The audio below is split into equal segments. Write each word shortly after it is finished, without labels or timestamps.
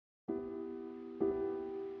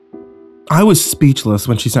I was speechless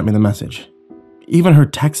when she sent me the message. Even her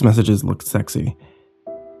text messages looked sexy.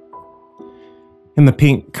 In the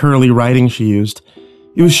pink, curly writing she used,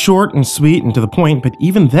 it was short and sweet and to the point, but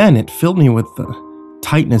even then it filled me with the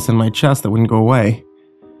tightness in my chest that wouldn't go away.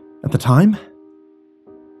 At the time,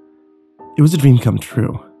 it was a dream come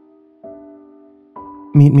true.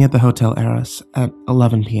 Meet me at the Hotel Eros at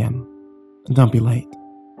 11 p.m. and don't be late.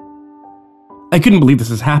 I couldn't believe this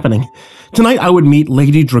is happening. Tonight I would meet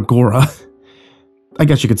Lady Dragora. I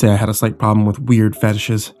guess you could say I had a slight problem with weird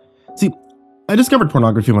fetishes. See, I discovered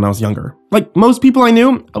pornography when I was younger. Like most people I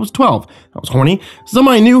knew, I was 12. I was horny.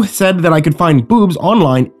 Someone I knew said that I could find boobs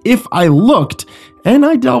online if I looked, and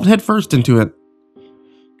I delved headfirst into it.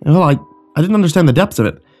 Well, I didn't understand the depths of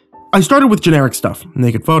it. I started with generic stuff,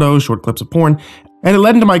 naked photos, short clips of porn, and it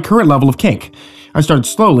led into my current level of kink. I started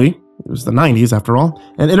slowly. It was the 90s after all,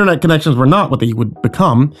 and internet connections were not what they would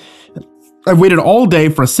become. I waited all day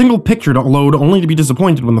for a single picture to load only to be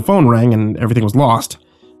disappointed when the phone rang and everything was lost.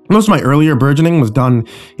 Most of my earlier burgeoning was done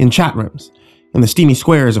in chat rooms, in the steamy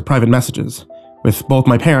squares of private messages, with both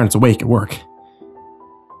my parents awake at work.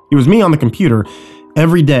 It was me on the computer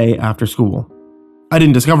every day after school. I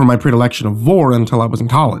didn't discover my predilection of vor until I was in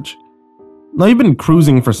college. Now you've been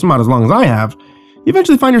cruising for smut as long as I have, you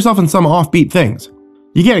eventually find yourself in some offbeat things.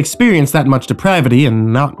 You can't experience that much depravity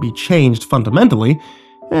and not be changed fundamentally.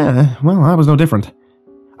 Well, I was no different.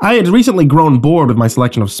 I had recently grown bored with my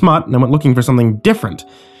selection of smut and I went looking for something different.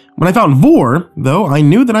 When I found vor, though, I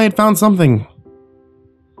knew that I had found something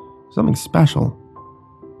special.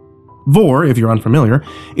 Vor, if you're unfamiliar,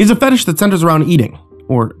 is a fetish that centers around eating,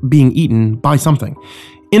 or being eaten by something.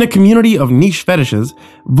 In a community of niche fetishes,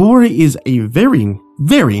 vor is a very,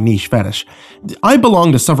 very niche fetish. I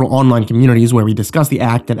belong to several online communities where we discuss the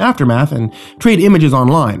act and aftermath and trade images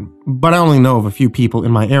online, but I only know of a few people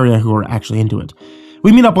in my area who are actually into it.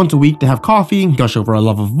 We meet up once a week to have coffee, gush over our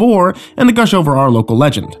love of vor, and to gush over our local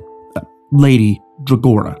legend, Lady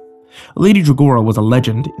Dragora. Lady Dragora was a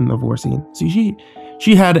legend in the vor scene. See,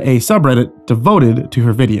 she had a subreddit devoted to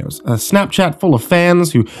her videos, a Snapchat full of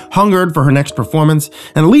fans who hungered for her next performance,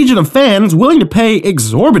 and a legion of fans willing to pay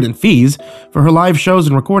exorbitant fees for her live shows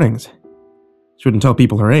and recordings. She wouldn't tell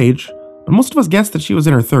people her age, but most of us guessed that she was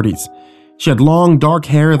in her 30s. She had long, dark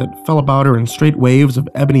hair that fell about her in straight waves of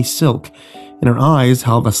ebony silk, and her eyes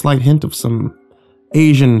held a slight hint of some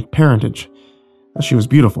Asian parentage. She was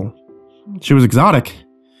beautiful. She was exotic.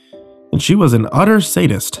 And she was an utter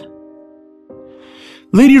sadist.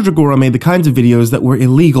 Lady Dragora made the kinds of videos that were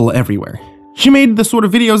illegal everywhere. She made the sort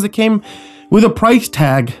of videos that came with a price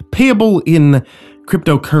tag payable in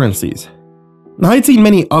cryptocurrencies. Now, I'd seen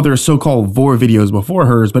many other so-called vor videos before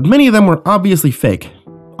hers, but many of them were obviously fake,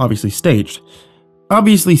 obviously staged,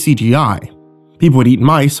 obviously CGI. People would eat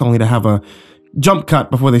mice only to have a jump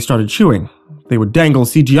cut before they started chewing. They would dangle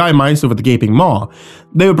CGI mice over the gaping maw.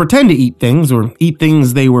 They would pretend to eat things, or eat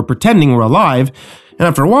things they were pretending were alive, and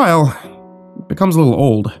after a while, it becomes a little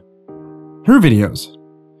old. Her videos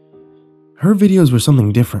were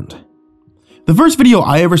something different. The first video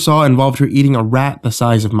I ever saw involved her eating a rat the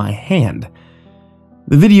size of my hand.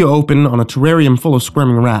 The video opened on a terrarium full of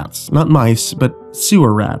squirming rats, not mice, but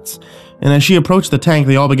sewer rats, and as she approached the tank,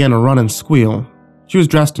 they all began to run and squeal. She was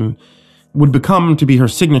dressed in would become to be her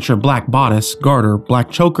signature black bodice, garter, black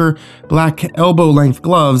choker, black elbow-length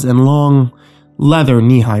gloves, and long, leather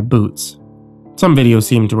knee-high boots. Some videos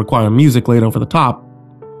seemed to require music laid over the top,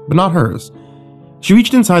 but not hers. She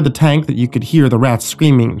reached inside the tank that you could hear the rats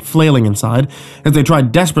screaming and flailing inside as they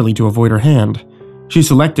tried desperately to avoid her hand. She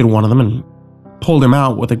selected one of them and pulled him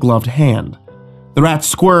out with a gloved hand. The rat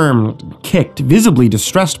squirmed and kicked, visibly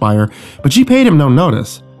distressed by her, but she paid him no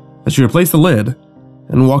notice as she replaced the lid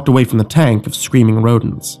and walked away from the tank of screaming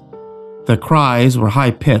rodents. Their cries were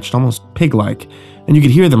high-pitched, almost pig-like, and you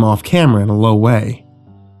could hear them off-camera in a low way.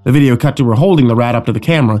 The video cut to her holding the rat up to the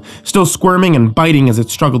camera, still squirming and biting as it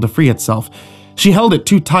struggled to free itself. She held it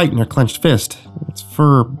too tight in her clenched fist. Its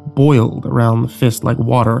fur boiled around the fist like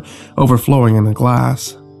water overflowing in a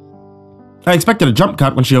glass. I expected a jump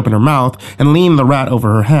cut when she opened her mouth and leaned the rat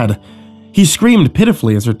over her head. He screamed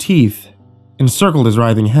pitifully as her teeth encircled his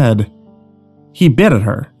writhing head. He bit at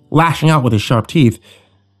her, lashing out with his sharp teeth,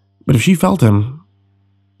 but if she felt him,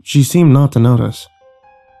 she seemed not to notice.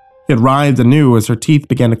 It writhed anew as her teeth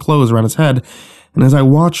began to close around his head, and as I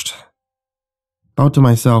watched, thought to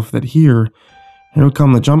myself that here would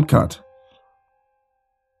come the jump cut.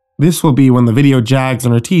 This will be when the video jags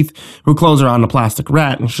on her teeth will close around the plastic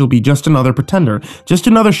rat, and she'll be just another pretender, just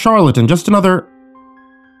another charlatan, just another...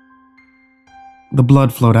 The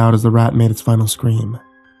blood flowed out as the rat made its final scream.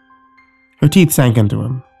 Her teeth sank into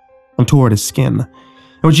him and toward his skin,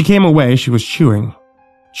 when she came away, she was chewing,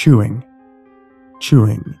 chewing,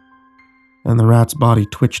 chewing, and the rat's body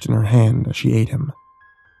twitched in her hand as she ate him.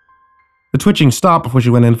 The twitching stopped before she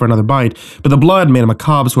went in for another bite, but the blood made a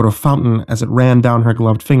macabre sort of fountain as it ran down her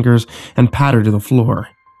gloved fingers and pattered to the floor.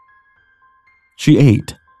 She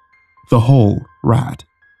ate the whole rat,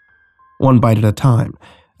 one bite at a time,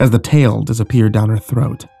 as the tail disappeared down her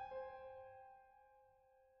throat.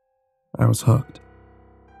 I was hooked.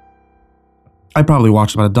 I probably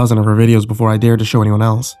watched about a dozen of her videos before I dared to show anyone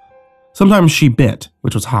else. Sometimes she bit,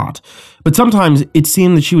 which was hot, but sometimes it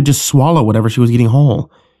seemed that she would just swallow whatever she was eating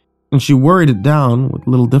whole, and she worried it down with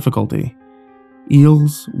little difficulty.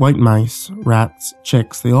 Eels, white mice, rats,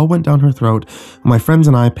 chicks, they all went down her throat, and my friends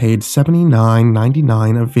and I paid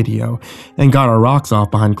 $79.99 a video and got our rocks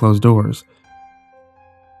off behind closed doors.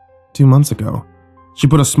 2 months ago, she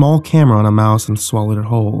put a small camera on a mouse and swallowed it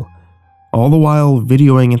whole, all the while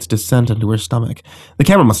videoing its descent into her stomach. The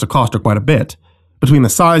camera must have cost her quite a bit. Between the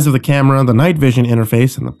size of the camera, the night vision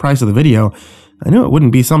interface, and the price of the video, I knew it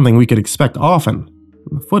wouldn't be something we could expect often.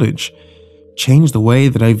 The footage changed the way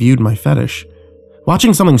that I viewed my fetish.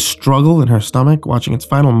 Watching something struggle in her stomach, watching its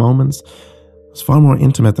final moments, was far more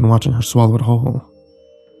intimate than watching her swallow it whole.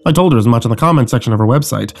 I told her as much in the comment section of her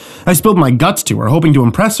website. I spilled my guts to her, hoping to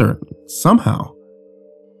impress her. Somehow,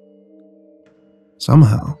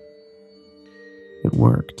 it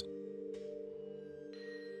worked.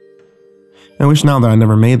 I wish now that I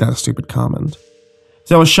never made that stupid comment.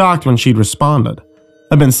 See, I was shocked when she'd responded.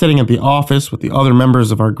 I'd been sitting at the office with the other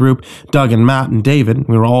members of our group, Doug and Matt and David.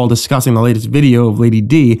 We were all discussing the latest video of Lady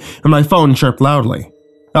D, and my phone chirped loudly.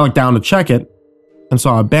 I looked down to check it, and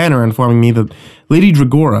saw a banner informing me that Lady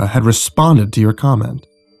Dragora had responded to your comment.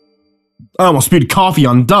 I almost spewed coffee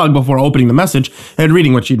on Doug before opening the message and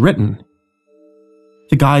reading what she'd written.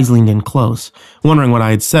 The guys leaned in close, wondering what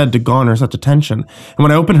I had said to garner such attention, and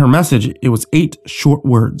when I opened her message, it was 8 short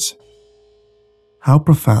words. How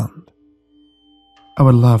profound. I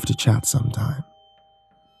would love to chat sometime.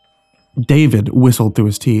 David whistled through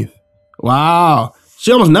his teeth. Wow,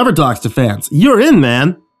 she almost never talks to fans. You're in,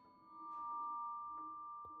 man.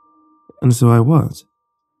 And so I was.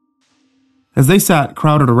 As they sat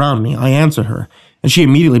crowded around me, I answered her, and she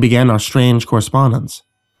immediately began our strange correspondence.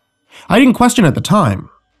 I didn't question at the time,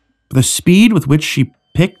 but the speed with which she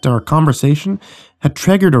picked our conversation had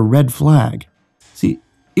triggered a red flag. See,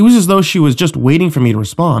 it was as though she was just waiting for me to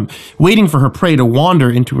respond, waiting for her prey to wander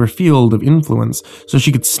into her field of influence so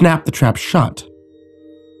she could snap the trap shut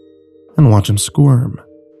and watch him squirm.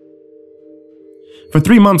 For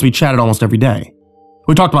 3 months, we chatted almost every day.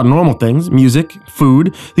 We talked about normal things, music,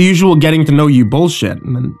 food, the usual getting to know you bullshit,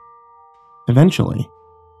 and then, eventually,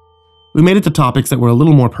 we made it to topics that were a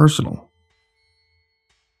little more personal.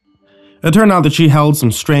 It turned out that she held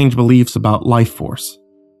some strange beliefs about life force.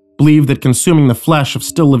 Believed that consuming the flesh of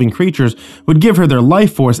still living creatures would give her their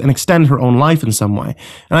life force and extend her own life in some way,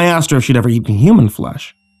 and I asked her if she'd ever eaten human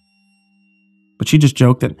flesh. But she just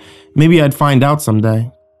joked that maybe I'd find out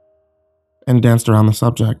someday, and danced around the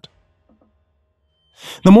subject.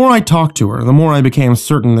 The more I talked to her, the more I became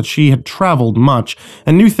certain that she had traveled much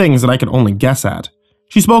and knew things that I could only guess at.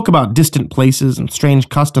 She spoke about distant places and strange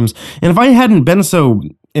customs, and if I hadn't been so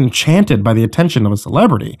enchanted by the attention of a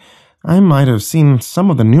celebrity, I might have seen some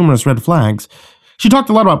of the numerous red flags. She talked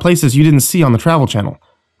a lot about places you didn't see on the Travel Channel,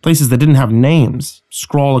 places that didn't have names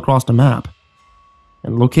scrawled across a map,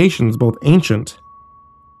 and locations both ancient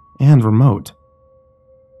and remote.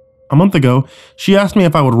 A month ago, she asked me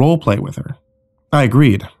if I would roleplay with her. I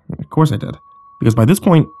agreed. Of course I did, because by this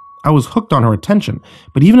point, I was hooked on her attention,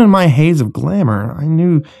 but even in my haze of glamour, I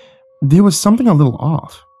knew there was something a little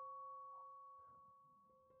off.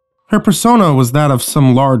 Her persona was that of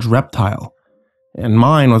some large reptile, and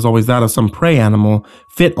mine was always that of some prey animal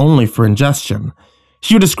fit only for ingestion.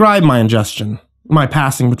 She would describe my ingestion, my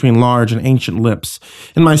passing between large and ancient lips,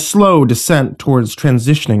 and my slow descent towards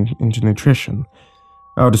transitioning into nutrition.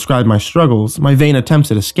 I would describe my struggles, my vain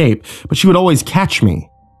attempts at escape, but she would always catch me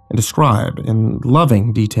and describe, in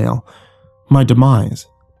loving detail, my demise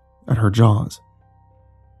at her jaws.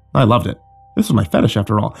 I loved it. This was my fetish,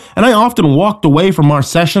 after all, and I often walked away from our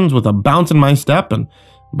sessions with a bounce in my step and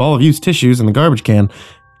a ball of used tissues in the garbage can.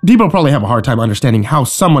 People probably have a hard time understanding how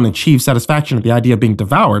someone achieves satisfaction at the idea of being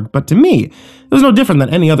devoured, but to me, it was no different than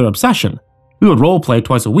any other obsession. We would roleplay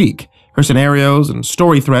twice a week. Her scenarios and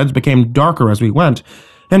story threads became darker as we went,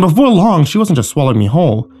 and before long, she wasn't just swallowing me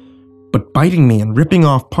whole, but biting me and ripping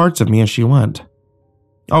off parts of me as she went.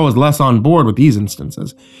 I was less on board with these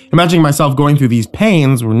instances. Imagining myself going through these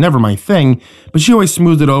pains were never my thing, but she always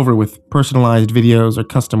smoothed it over with personalized videos or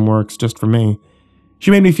custom works just for me.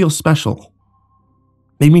 She made me feel special.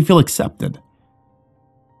 made me feel accepted.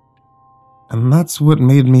 And that's what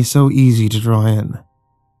made me so easy to draw in.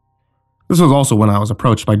 This was also when I was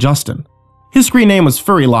approached by Justin. His screen name was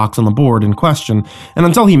Furrylocks on the board in question, and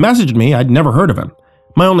until he messaged me, I'd never heard of him.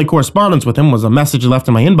 My only correspondence with him was a message left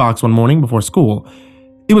in my inbox one morning before school.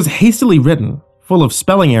 It was hastily written, full of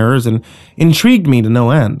spelling errors, and intrigued me to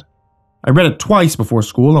no end. I read it twice before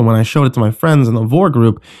school, and when I showed it to my friends in the Vor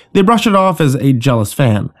group, they brushed it off as a jealous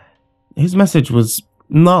fan. His message was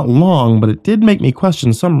not long, but it did make me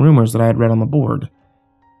question some rumors that I had read on the board.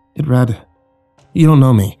 It read, "You don't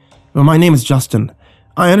know me, but my name is Justin.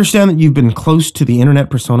 I understand that you've been close to the internet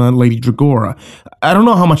persona Lady Dragora. I don't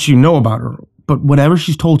know how much you know about her, but whatever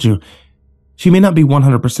she's told you, she may not be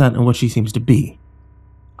 100% in what she seems to be.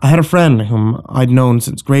 I had a friend whom I'd known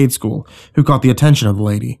since grade school who caught the attention of the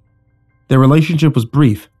lady. Their relationship was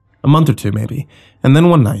brief, a month or two maybe, and then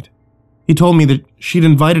one night, he told me that she'd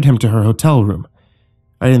invited him to her hotel room.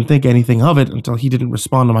 I didn't think anything of it until he didn't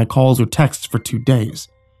respond to my calls or texts for 2 days.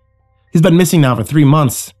 He's been missing now for 3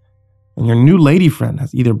 months, and your new lady friend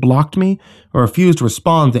has either blocked me or refused to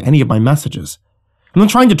respond to any of my messages. I'm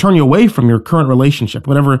not trying to turn you away from your current relationship,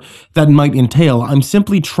 whatever that might entail. I'm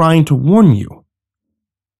simply trying to warn you.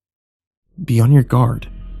 Be on your guard."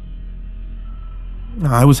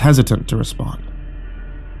 I was hesitant to respond.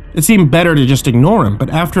 It seemed better to just ignore him, but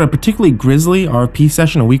after a particularly grisly RP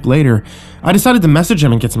session a week later, I decided to message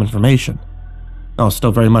him and get some information. I was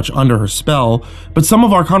still very much under her spell, but some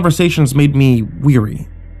of our conversations made me weary.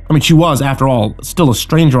 I mean, she was, after all, still a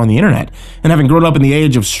stranger on the internet, and having grown up in the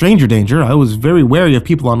age of stranger danger, I was very wary of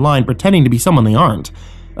people online pretending to be someone they aren't,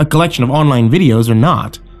 a collection of online videos or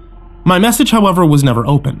not. My message, however, was never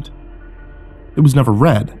opened. It was never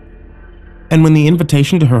read. And when the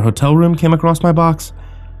invitation to her hotel room came across my box,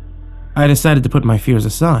 I decided to put my fears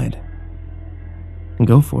aside and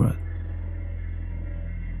go for it.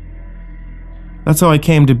 That's how I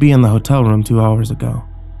came to be in the hotel room 2 hours ago.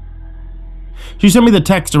 She sent me the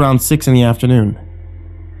text around 6 in the afternoon.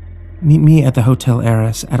 "Meet me at the Hotel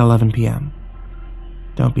Heiress at 11 p.m.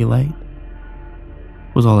 Don't be late,"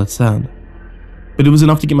 was all it said. But it was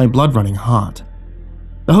enough to get my blood running hot.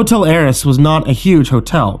 The Hotel Heiress was not a huge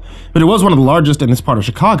hotel, but it was one of the largest in this part of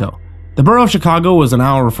Chicago. The borough of Chicago was an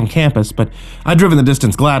hour from campus, but I'd driven the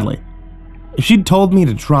distance gladly. If she'd told me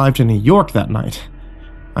to drive to New York that night,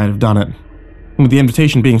 I'd have done it. With the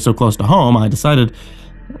invitation being so close to home, I decided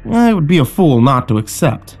I would be a fool not to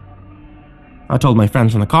accept. I told my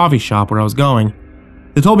friends from the coffee shop where I was going.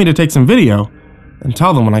 They told me to take some video and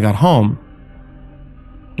tell them when I got home.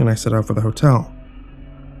 And I set out for the hotel.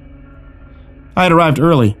 I had arrived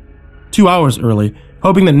early, 2 hours early,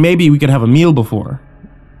 hoping that maybe we could have a meal before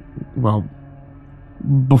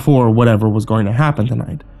whatever was going to happen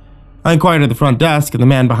tonight. I inquired at the front desk, and the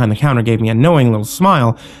man behind the counter gave me a knowing little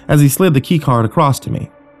smile as he slid the key card across to me.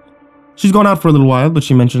 "She's gone out for a little while, but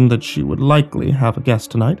she mentioned that she would likely have a guest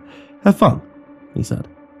tonight. Have fun," he said.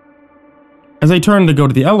 As I turned to go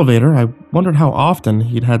to the elevator, I wondered how often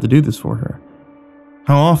he'd had to do this for her.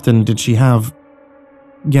 How often did she have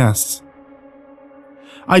guests?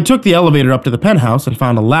 I took the elevator up to the penthouse and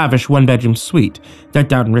found a lavish one-bedroom suite,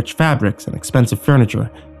 decked out in rich fabrics and expensive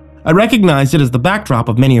furniture. I recognized it as the backdrop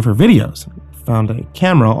of many of her videos, and found a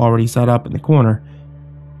camera already set up in the corner.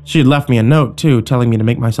 She had left me a note, too, telling me to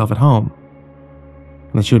make myself at home,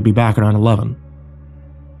 and that she would be back around 11.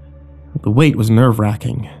 The wait was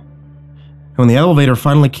nerve-wracking. And when the elevator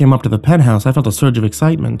finally came up to the penthouse, I felt a surge of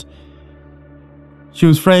excitement. She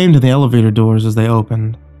was framed in the elevator doors as they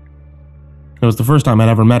opened. It was the first time I'd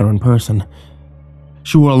ever met her in person.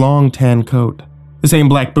 She wore a long tan coat, the same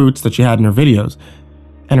black boots that she had in her videos,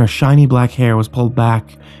 and her shiny black hair was pulled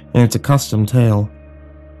back in its accustomed tail.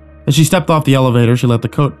 As she stepped off the elevator, she let the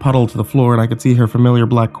coat puddle to the floor, and I could see her familiar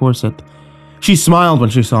black corset. She smiled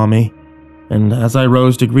when she saw me, and as I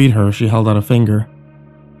rose to greet her, she held out a finger,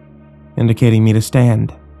 indicating me to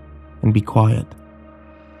stand and be quiet.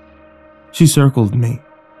 She circled me,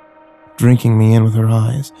 drinking me in with her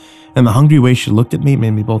eyes, and the hungry way she looked at me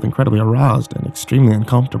made me both incredibly aroused and extremely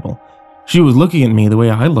uncomfortable. She was looking at me the way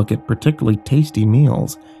I look at particularly tasty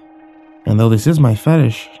meals, and though this is my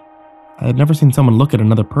fetish, I had never seen someone look at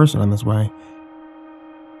another person in this way.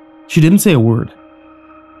 She didn't say a word,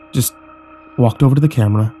 just walked over to the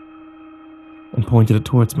camera and pointed it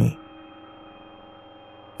towards me.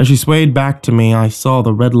 As she swayed back to me, I saw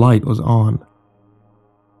the red light was on.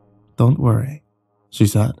 "Don't worry," she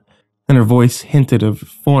said, and her voice hinted of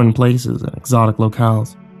foreign places and exotic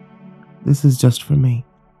locales. "This is just for me.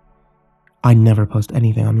 I never post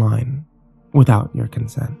anything online without your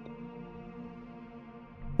consent."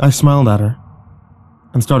 I smiled at her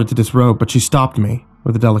and started to disrobe, but she stopped me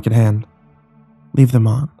with a delicate hand. "Leave them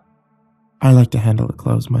on. I like to handle the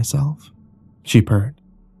clothes myself," she purred.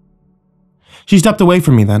 She stepped away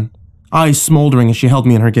from me then, eyes smoldering as she held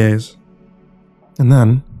me in her gaze. And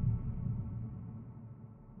then,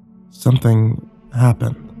 something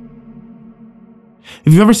happened.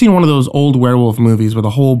 If you've ever seen one of those old werewolf movies where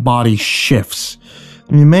the whole body shifts,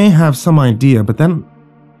 you may have some idea, but then,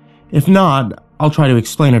 if not, I'll try to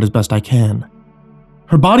explain it as best I can.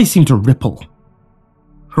 Her body seemed to ripple.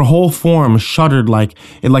 Her whole form shuddered like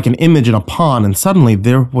an image in a pond, and suddenly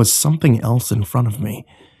there was something else in front of me.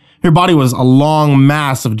 Her body was a long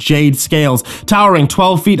mass of jade scales, towering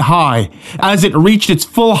 12 feet high. As it reached its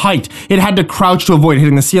full height, it had to crouch to avoid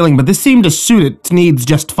hitting the ceiling, but this seemed to suit its needs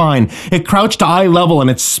just fine. It crouched to eye level,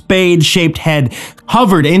 and its spade-shaped head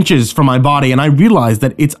hovered inches from my body, and I realized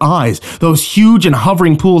that its eyes, those huge and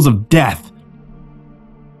hovering pools of death,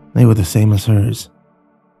 they were the same as hers.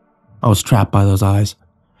 I was trapped by those eyes,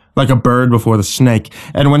 like a bird before the snake,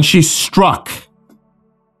 and when she struck,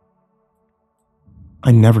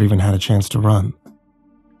 I never even had a chance to run.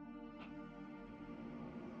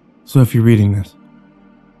 So if you're reading this,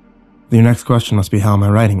 your next question must be, how am I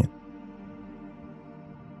writing it?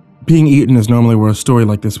 Being eaten is normally where a story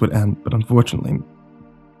like this would end, but unfortunately,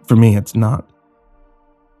 for me, it's not.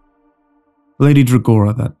 Lady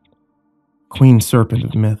Dragora, that queen serpent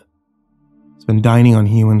of myth, has been dining on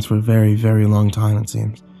humans for a very, very long time, it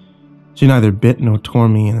seems. She neither bit nor tore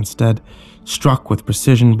me, and instead struck with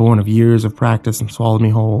precision born of years of practice and swallowed me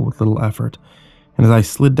whole with little effort. And as I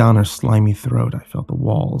slid down her slimy throat, I felt the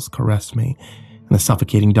walls caress me and the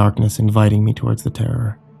suffocating darkness inviting me towards the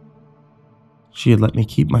terror. She had let me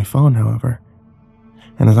keep my phone, however,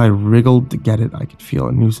 and as I wriggled to get it, I could feel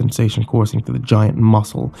a new sensation coursing through the giant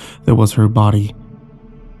muscle that was her body,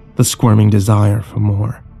 the squirming desire for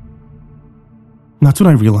more. And that's when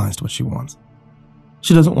I realized what she wants.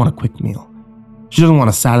 She doesn't want a quick meal. She doesn't want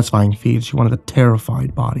a satisfying feed. She wanted a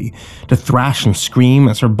terrified body to thrash and scream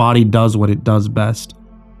as her body does what it does best.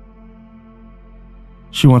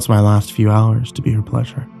 She wants my last few hours to be her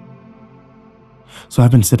pleasure. So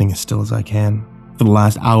I've been sitting as still as I can for the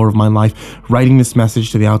last hour of my life, writing this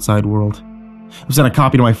message to the outside world. I've sent a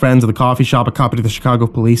copy to my friends at the coffee shop, a copy to the Chicago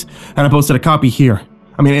police, and I posted a copy here.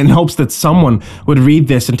 In hopes that someone would read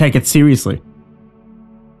this and take it seriously.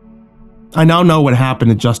 I now know what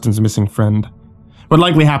happened to Justin's missing friend. What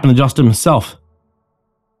likely happened to Justin himself.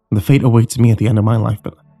 The fate awaits me at the end of my life,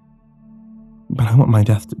 but I want my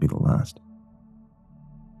death to be the last.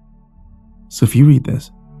 So if you read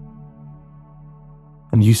this,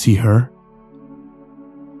 and you see her,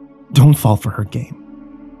 don't fall for her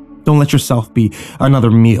game. Don't let yourself be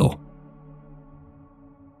another meal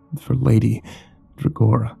for Lady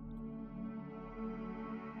Dragora.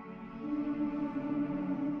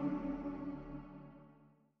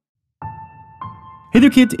 Hey there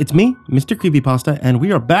kids, it's me, MrCreepyPasta, and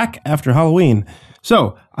we are back after Halloween.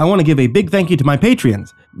 So, I want to give a big thank you to my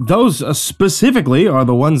Patreons. Those specifically are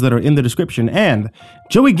the ones that are in the description, and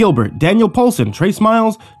Joey Gilbert, Daniel Poulsen, Trace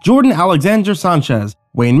Miles, Jordan Alexander Sanchez,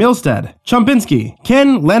 Wayne Milstead, Chumpinski,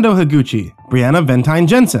 Ken Lando Higuchi, Brianna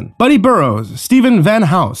Tine-Janzen, Buddy Burroughs, Stephen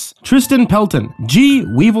VanHuss, Tristain Pelton, G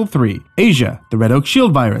Weevil 3, Asia, the Red Oak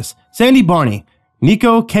Shield Virus, Sandy Barney,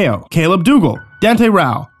 Nico Kaeo, Caleb Dougal, Dante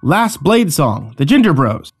Rao, Last Blade Song, The Ginger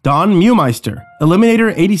Bros, Don Mewmeister,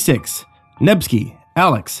 Eliminator 86, Nebsky,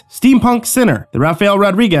 Alex, Steampunk Sinner, The Rafael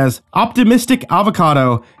Rodriguez, Optimistic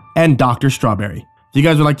Avocado, and Dr. Strawberry. If you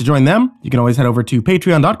guys would like to join them, you can always head over to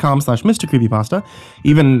patreon.com/MrCreepyPasta.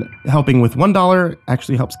 Even helping with $1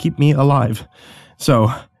 actually helps keep me alive.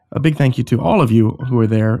 So, a big thank you to all of you who are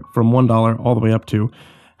there from $1 all the way up to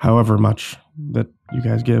however much that you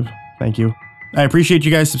guys give. Thank you. I appreciate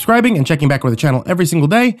you guys subscribing and checking back with the channel every single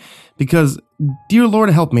day because, dear Lord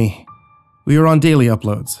help me, we are on daily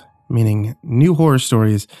uploads, meaning new horror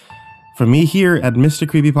stories from me here at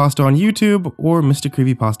MrCreepyPasta on YouTube or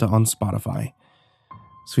MrCreepyPasta on Spotify.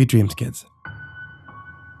 Sweet dreams, kids.